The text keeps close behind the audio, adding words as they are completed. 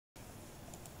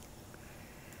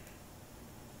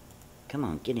Come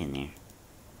on, get in there.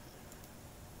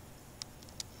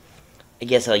 I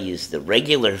guess I'll use the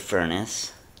regular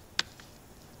furnace.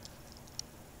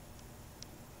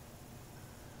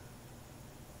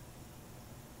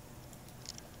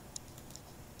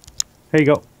 Here you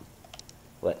go.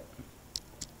 What?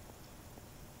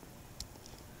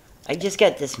 I just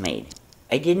got this made.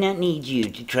 I did not need you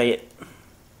to try it.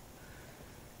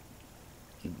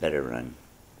 You better run.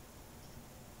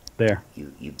 There.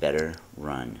 You better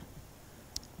run.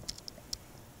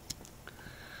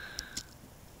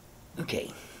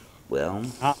 Okay. Well.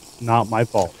 Not my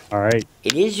fault. All right.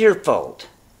 It is your fault.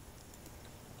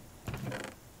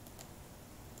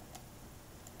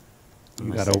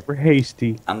 You got over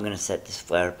hasty. I'm gonna set this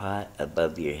flower pot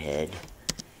above your head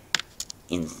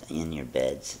in your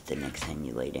bed, so the next time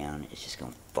you lay down, it's just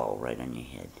gonna fall right on your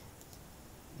head.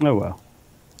 Oh well.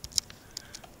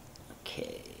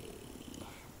 Okay.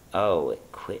 Oh, it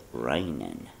quit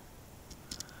raining.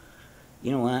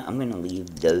 You know what? I'm gonna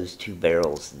leave those 2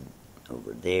 barrels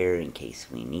over there in case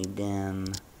we need them.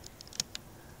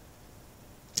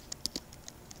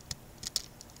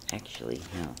 Actually,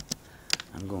 no.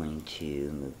 I'm going to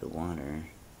move the water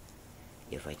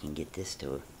if I can get this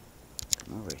to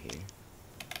come over here.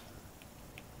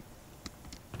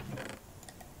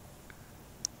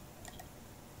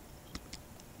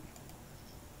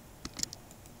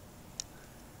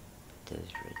 Put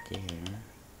those right there.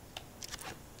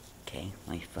 Okay,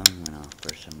 my phone went off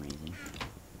for some reason.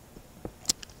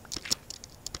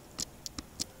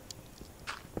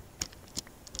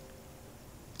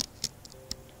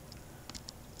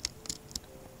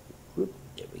 Whoop,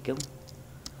 there we go.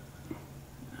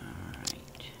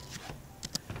 Alright.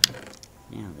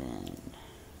 Now then.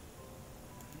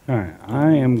 Alright,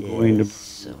 I am going to...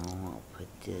 So I'll put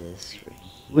this right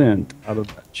here. Flint out of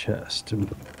that chest. And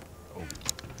open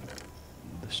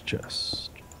this chest.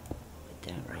 Put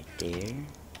that right there.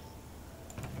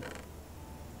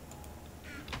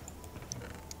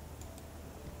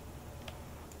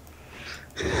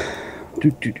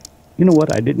 You know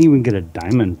what? I didn't even get a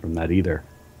diamond from that either.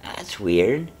 That's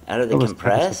weird. Out of the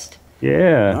compressed?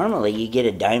 Yeah. Normally you get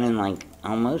a diamond like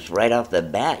almost right off the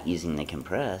bat using the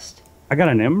compressed. I got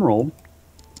an emerald.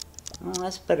 Well,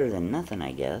 that's better than nothing,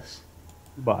 I guess.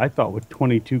 But I thought with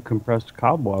 22 compressed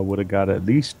cobble, I would have got at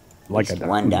least like a diamond.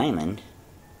 1 diamond.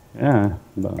 Yeah,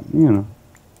 but you know,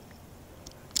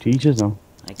 teaches them.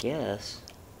 I guess.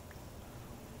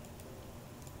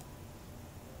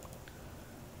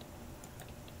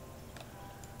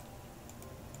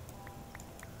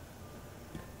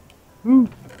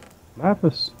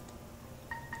 Lapis.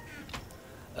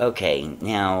 Okay,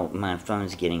 now my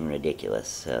phone's getting ridiculous,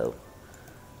 so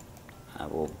I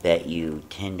will bet you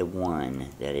 10 to 1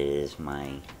 that it is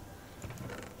my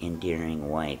endearing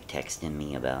wife texting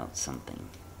me about something.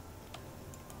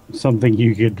 Something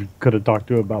you could have talked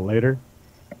to about later?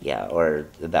 Yeah, or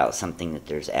about something that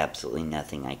there's absolutely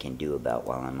nothing I can do about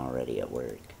while I'm already at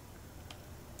work.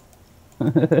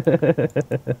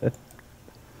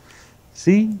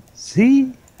 See?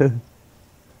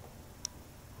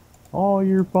 All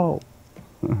your fault.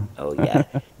 Oh yeah,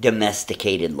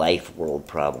 domesticated life world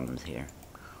problems here.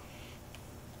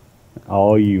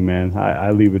 All you, man.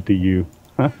 I leave it to you.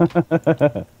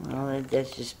 Well,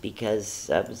 that's just because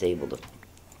I was able to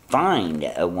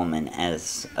find a woman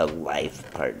as a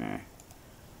life partner.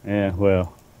 Yeah,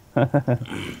 well.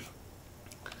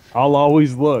 I'll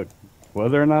always look.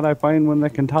 Whether or not I find one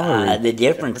that can tolerate. The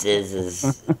difference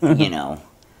is you know,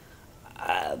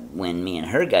 when me and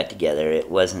her got together,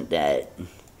 it wasn't that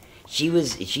she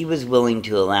was willing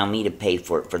to allow me to pay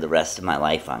for it for the rest of my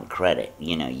life on credit.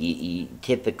 You know, you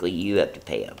typically you have to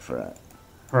pay up front.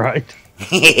 Right.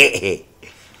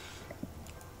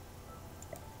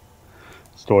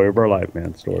 Story of our life,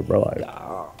 man. Story of our life.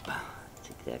 Oh, that's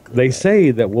exactly they right.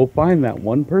 say that we'll find that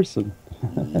one person.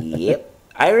 Yep.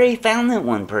 I already found that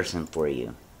one person for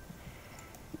you.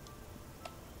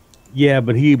 Yeah,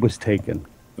 but he was taken.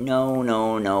 No.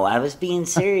 I was being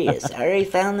serious. I already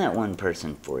found that one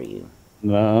person for you.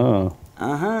 No.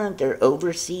 Uh-huh. They're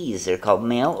overseas. They're called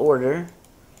mail order.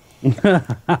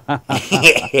 I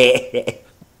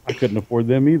couldn't afford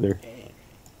them either.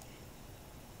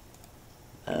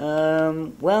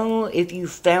 Well, if you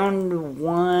found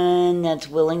one that's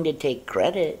willing to take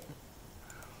credit.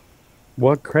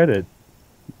 What credit?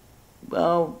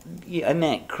 Well, I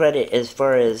meant credit as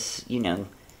far as, you know,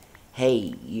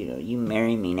 hey, you know, you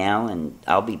marry me now and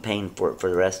I'll be paying for it for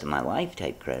the rest of my life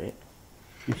type credit.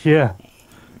 Yeah.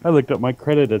 I looked up my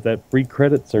credit at that free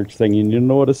credit search thing, and you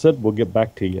know what it said? We'll get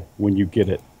back to you when you get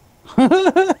it.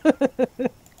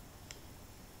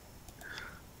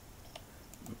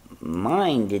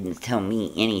 Mine didn't tell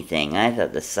me anything. I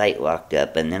thought the site locked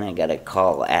up, and then I got a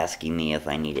call asking me if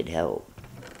I needed help.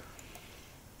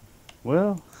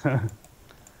 Well,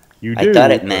 you I do. thought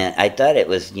it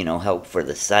was, help for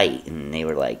the site, and they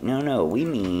were like, no, we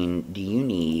mean, do you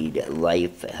need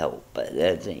life help? But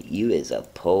that's you is a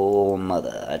poor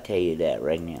mother, I tell you that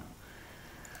right now.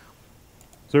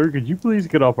 Sir, could you please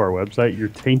get off our website? You're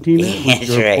tainting it with That's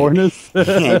your right. porness.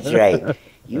 That's right.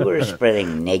 You were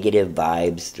spreading negative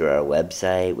vibes through our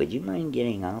website. Would you mind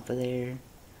getting off of there?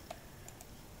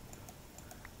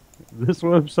 This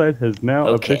website has now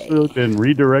officially been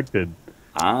redirected.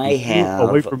 I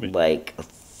have like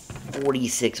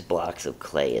 46 blocks of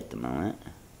clay at the moment.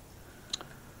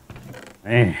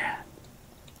 Man.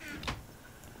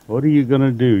 What are you going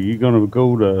to do? You going to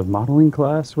go to modeling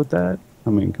class with that? I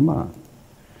mean, come on.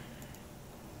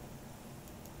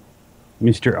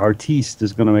 Mr. Artiste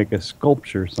is going to make a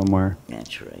sculpture somewhere.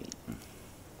 That's right.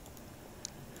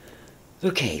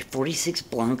 Okay, 46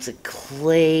 blocks of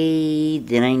clay.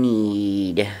 Then I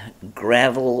need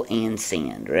gravel and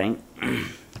sand, right?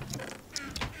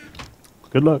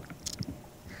 Good luck.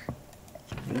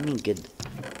 What do you mean good?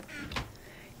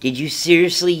 Did you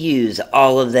seriously use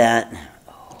all of that?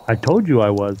 I told you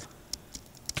I was.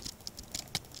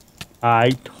 I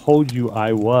told you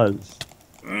I was.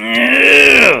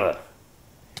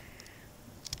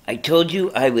 I told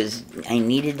you I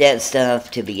needed that stuff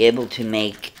to be able to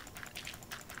make...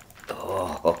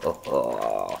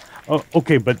 Oh,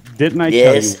 okay, but didn't I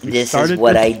tell you? This is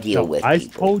what I deal with, I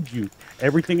people. told you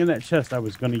everything in that chest I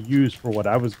was going to use for what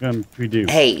I was going to do.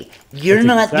 Hey, you're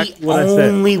not the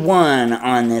only one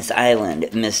on this island,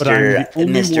 Mr.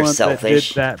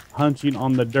 Selfish. That did that punching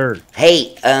on the dirt.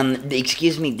 Hey,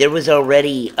 excuse me, there was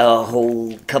already a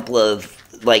whole couple of,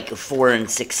 4 and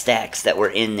 6 stacks that were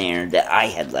in there that I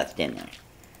had left in there.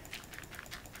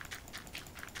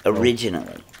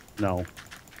 Originally. No.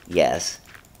 Yes.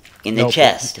 In the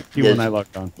chest. You and I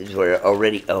locked on. These were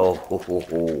already...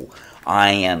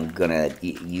 I am gonna...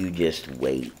 You just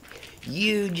wait.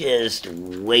 You just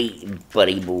wait,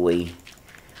 buddy boy.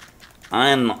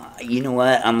 You know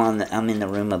what? I'm in the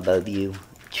room above you.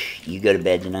 You go to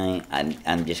bed tonight.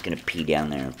 I'm just gonna pee down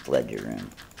there and flood your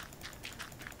room.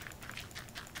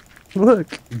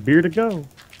 Look, beer to go.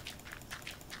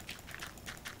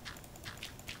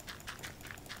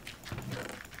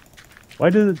 Why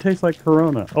does it taste like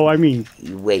Corona? Oh, I mean...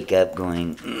 You wake up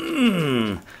going,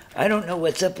 I don't know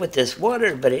what's up with this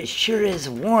water, but it sure is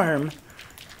warm.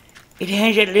 It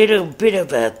has a little bit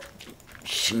of a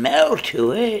smell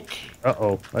to it.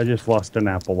 Uh-oh, I just lost an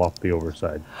apple off the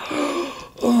overside.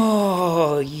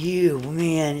 Oh,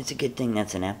 man, it's a good thing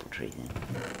that's an apple tree then.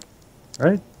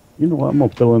 Right? You know what, I'm going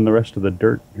to fill in the rest of the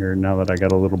dirt here now that I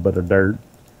got a little bit of dirt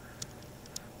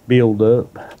build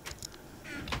up.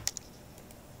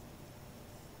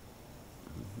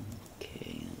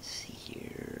 Okay, let's see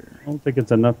here. I don't think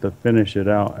it's enough to finish it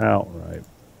outright.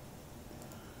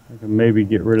 I can maybe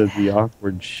get rid of the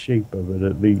awkward shape of it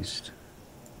at least.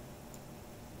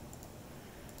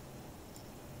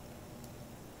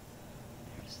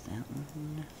 There's that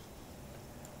one.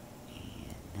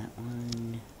 And that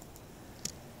one.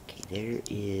 Okay, there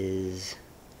is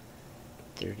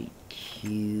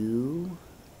 32.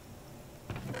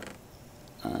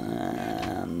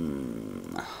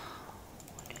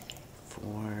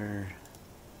 4.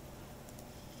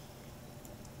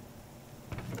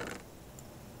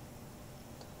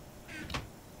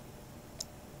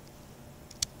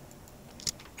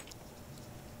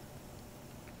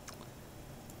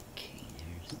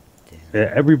 Yeah,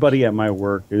 everybody at my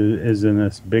work is in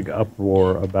this big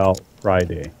uproar about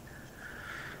Friday.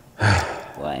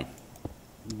 Why?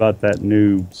 About that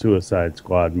new Suicide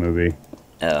Squad movie.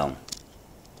 Oh.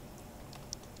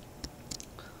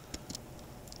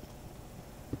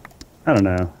 I don't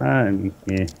know.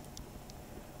 Yeah.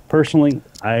 Personally,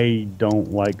 I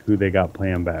don't like who they got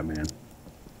playing Batman.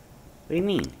 What do you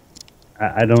mean?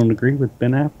 I don't agree with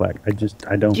Ben Affleck.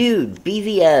 I don't. Dude,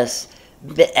 BVS...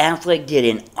 Affleck did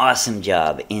an awesome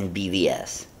job in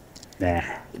BVS. Nah.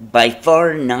 By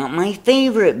far not my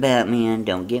favorite Batman,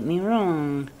 don't get me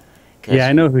wrong. Yeah,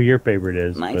 I know who your favorite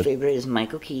is. My favorite is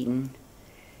Michael Keaton.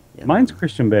 Mine's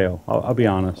Christian Bale, I'll be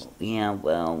honest. Yeah,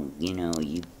 well,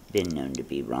 you've been known to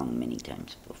be wrong many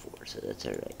times before, so that's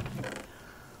alright.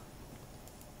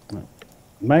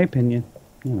 My opinion,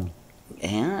 Yeah,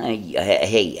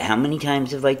 hey, how many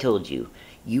times have I told you?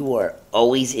 You are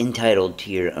always entitled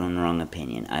to your own wrong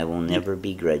opinion. I will never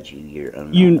begrudge you your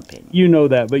own wrong opinion. You know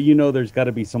that, but there's got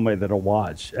to be somebody that'll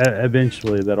watch,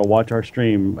 eventually, that'll watch our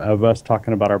stream of us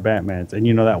talking about our Batmans. And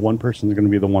that one person's going to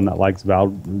be the one that liked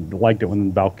it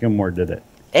when Val Kilmer did it.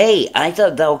 Hey, I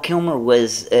thought Val Kilmer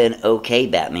was an okay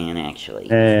Batman, actually.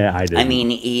 I I didn't.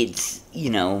 mean,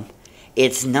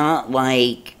 it's not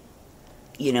like,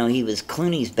 he was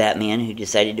Clooney's Batman who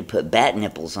decided to put bat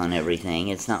nipples on everything.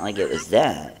 It's not like it was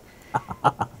that.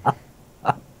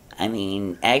 I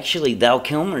mean, actually, Val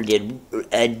Kilmer did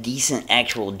a decent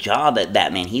actual job at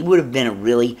Batman.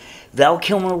 Val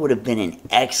Kilmer would have been an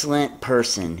excellent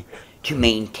person to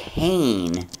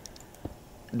maintain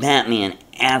Batman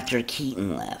after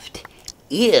Keaton left.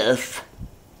 If,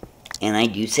 and I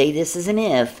do say this as an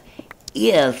if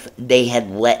they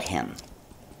had let him.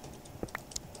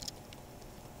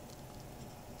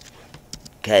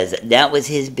 Because that was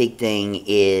his big thing,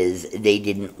 is they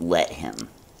didn't let him.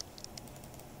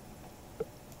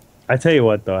 I tell you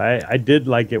what, though, I did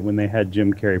like it when they had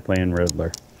Jim Carrey playing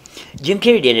Riddler. Jim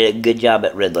Carrey did a good job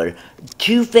at Riddler.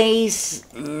 Two-Face,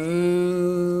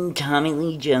 Tommy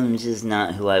Lee Jones is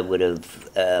not who I would have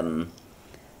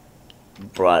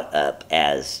brought up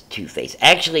as Two-Face.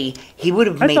 Actually, he would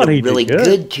have made a really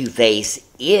good Two-Face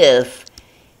if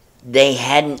they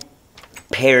hadn't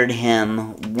paired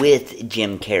him with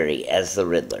Jim Carrey as the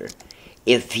Riddler.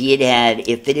 If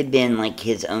it had been like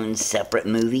his own separate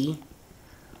movie,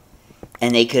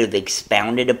 and they could have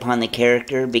expounded upon the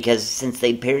character, because since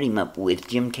they paired him up with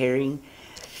Jim Carrey,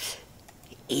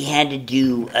 he had to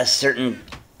do a certain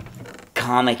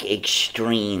comic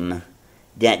extreme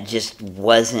that just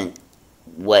wasn't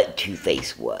what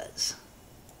Two-Face was.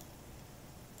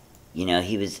 He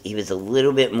was a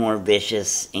little bit more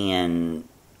vicious and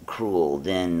cruel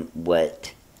than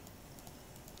what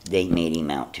they made him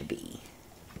out to be.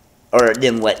 Or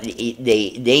than what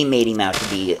they made him out to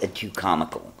be too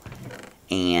comical.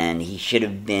 And he should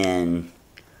have been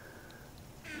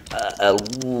a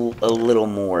little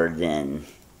more than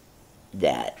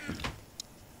that.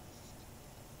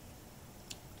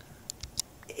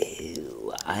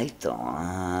 Ew, I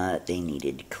thought they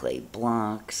needed clay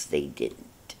blocks. They didn't.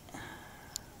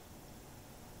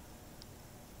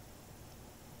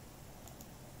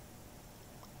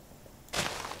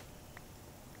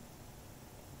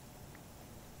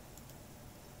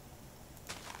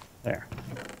 There.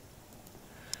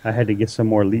 I had to get some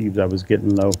more leaves. I was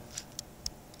getting low.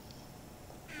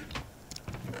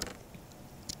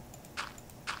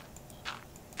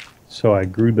 So I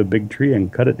grew the big tree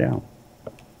and cut it down.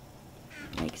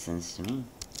 Makes sense to me.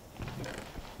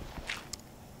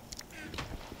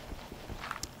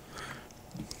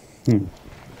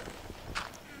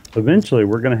 Eventually,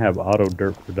 we're going to have auto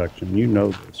dirt production. You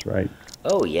know this, right?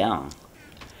 Oh, yeah.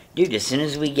 Dude, as soon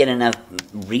as we get enough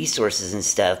resources and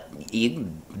stuff, you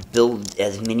can build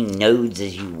as many nodes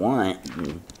as you want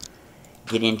and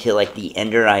get into like the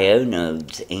Ender IO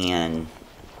nodes and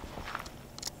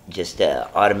just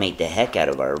automate the heck out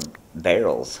of our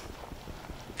barrels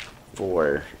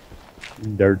for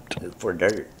dirt.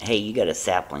 Hey, you got a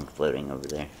sapling floating over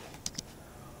there.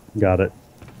 Got it.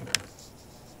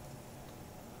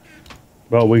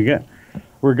 Well,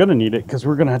 we're gonna need it because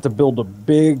we're gonna have to build a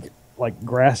big like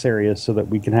grass area so that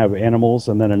we can have animals,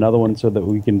 and then another one so that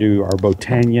we can do our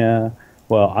botania.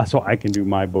 Well, so I can do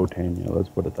my botania. Let's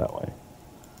put it that way.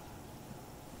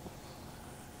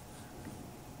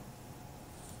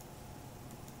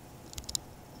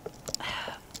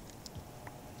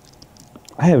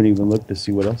 I haven't even looked to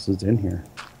see what else is in here.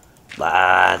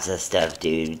 Lots of stuff,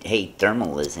 dude. Hey,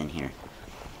 thermal is in here.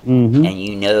 Mm-hmm.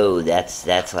 And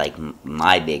that's like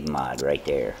my big mod right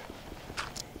there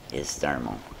is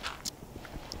thermal.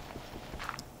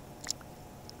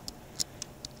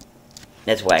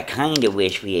 That's why I kind of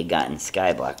wish we had gotten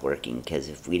Skyblock working, because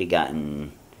if we'd have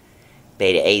gotten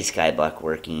Beta A Skyblock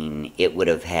working, it would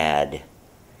have had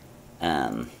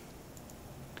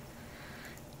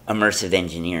immersive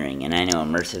engineering, and I know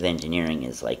immersive engineering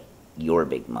is like your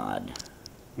big mod.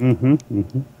 Mm-hmm.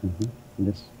 Mm-hmm.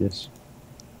 Mm-hmm. Yes.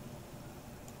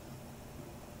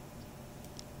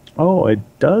 Oh, it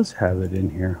does have it in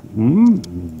here.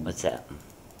 What's that?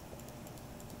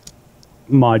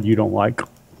 Mod you don't like?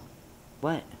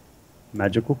 What?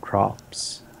 Magical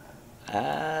crops.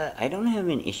 I don't have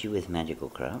an issue with magical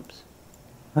crops.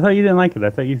 I thought you didn't like it.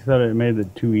 I thought you thought it made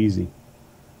it too easy.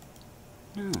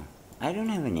 No, I don't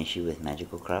have an issue with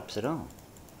magical crops at all.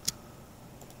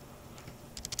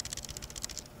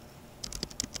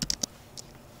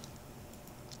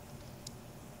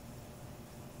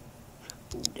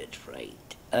 Oh, that's right.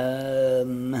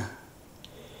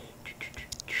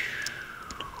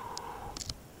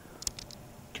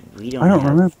 We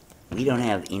don't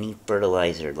have any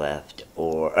fertilizer left,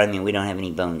 or I mean, we don't have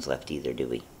any bones left either, do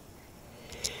we?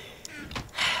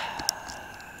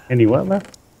 Any what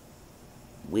left?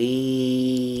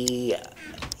 We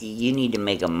You need to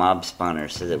make a mob spawner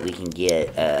so that we can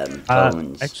get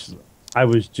bones. Actually, I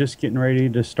was just getting ready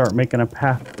to start making a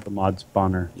path for the mod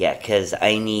spawner. Yeah, because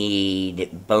I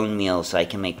need bone meal so I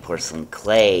can make porcelain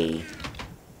clay.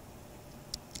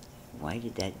 Why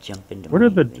did that jump into my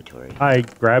inventory? I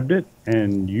grabbed it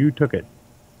and you took it.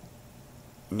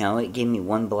 No, it gave me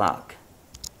 1 block.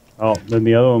 Oh, then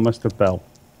the other one must have fell.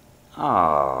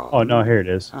 Oh. Oh no, here it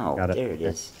is. Oh, Got it. there it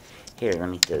is. Here, let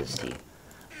me throw this to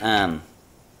you.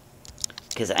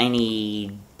 Because I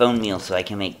need bone meal so I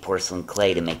can make porcelain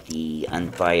clay to make the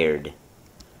unfired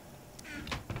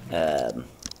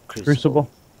crucible.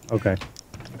 Okay.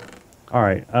 All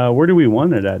right. Where do we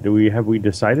want it at? Have we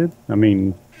decided? I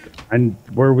mean, and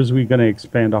where was we going to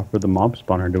expand off of the mob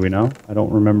spawner? Do we know? I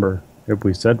don't remember if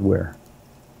we said where.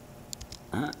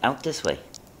 Out this way.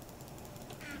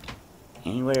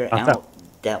 Anywhere out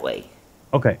that way.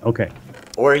 Okay.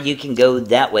 Or you can go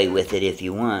that way with it if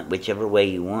you want, whichever way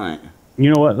you want.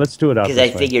 You know what? Let's do it out this way.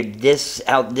 Because I figured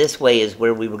out this way is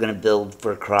where we were going to build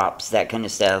for crops, that kind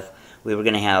of stuff. We were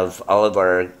going to have all of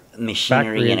our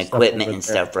machinery and equipment and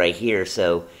stuff right here.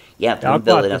 So, yeah, if we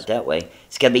build it up that way.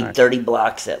 It's got to be 30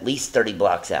 blocks, at least 30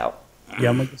 blocks out. Yeah,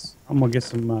 I'm going to get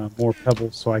some more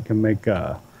pebbles so I can make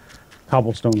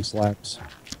cobblestone slabs.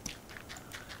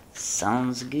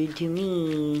 Sounds good to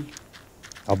me.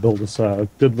 I'll build us a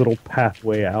good little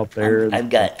pathway out there. I've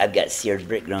got seared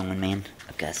brick going, man.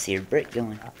 I've got seared brick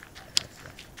going.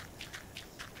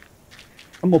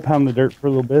 I'm gonna pound the dirt for a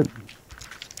little bit.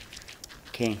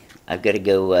 Okay, I've got to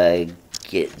go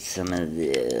get some of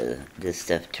this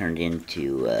stuff turned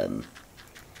into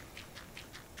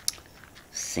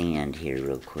sand here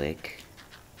real quick.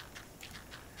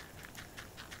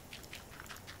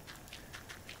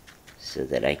 So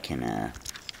that I can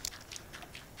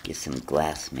get some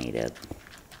glass made up.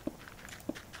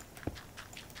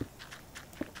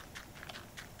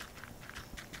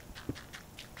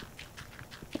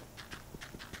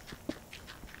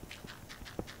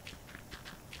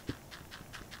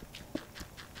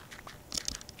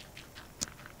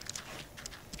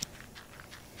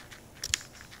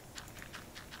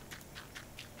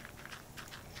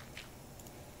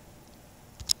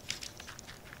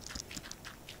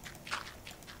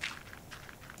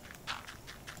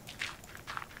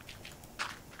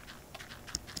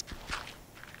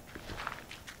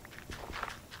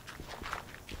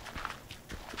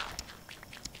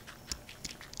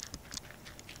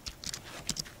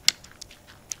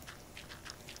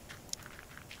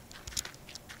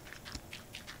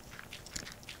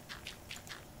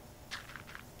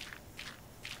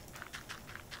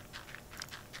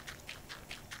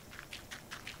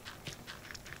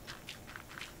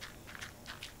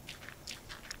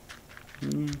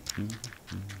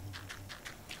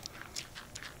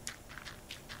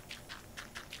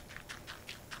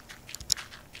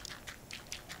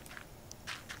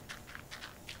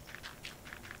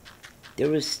 There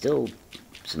was still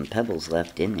some pebbles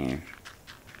left in there.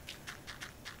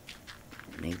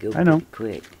 They go pretty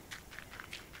quick.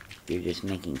 If you're just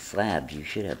making slabs, you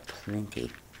should have plenty.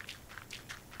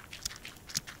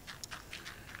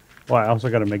 Well, I also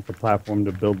got to make the platform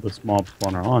to build the small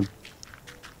spawner on.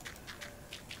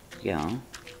 Yeah.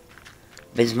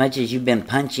 But as much as you've been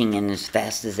punching and as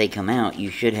fast as they come out,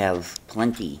 you should have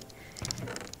plenty.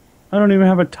 I don't even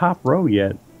have a top row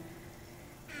yet.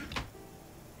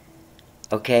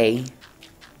 Okay.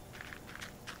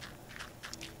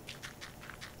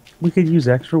 We could use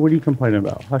extra. What are you complaining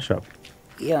about? Hush up.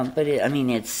 Yeah, but I mean,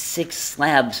 it's 6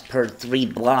 slabs per 3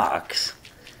 blocks.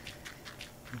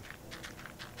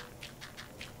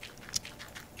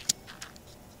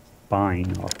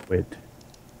 Fine, I'll quit.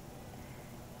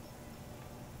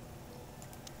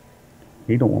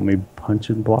 He don't want me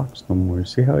punching blocks no more.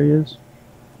 See how he is?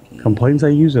 Complains I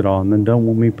use it all and then don't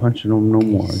want me punching them no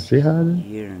more. See how it is?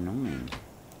 You're annoying.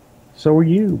 So are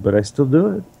you, but I still do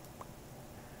it.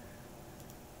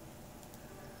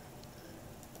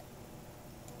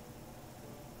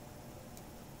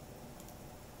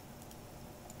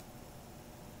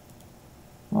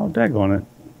 Oh, daggone it.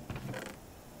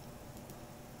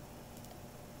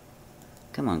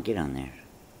 Come on, get on there.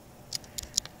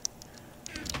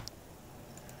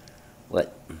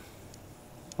 What?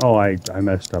 Oh, I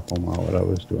messed up on what I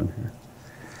was doing here.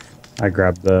 I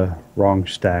grabbed the wrong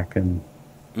stack and...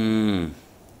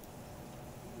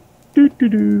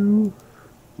 Doo-doo-doo.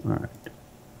 Alright.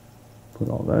 Put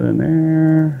all that in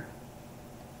there.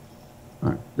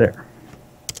 Alright, there.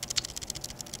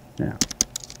 Now,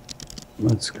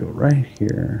 let's go right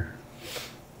here.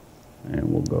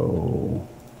 And we'll go...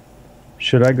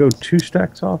 Should I go 2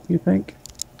 stacks off, you think?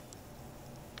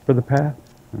 For the path?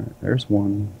 Alright, there's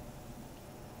one.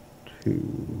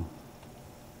 to?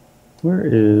 Where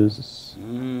is? I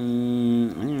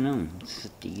don't know. It's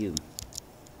up to you.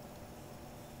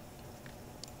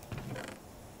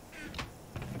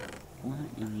 What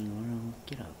in the world?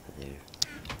 Get off of there.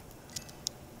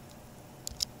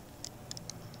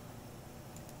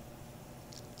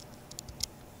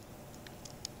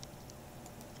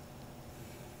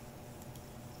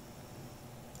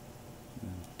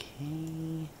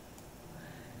 Okay.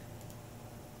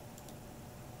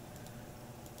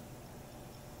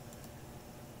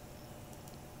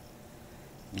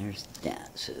 There's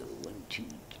that. So 1, 2,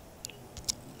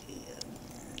 3.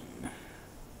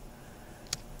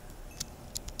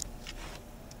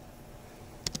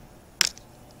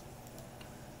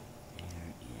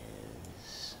 There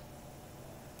is.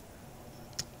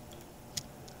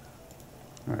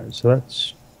 All right, so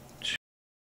that's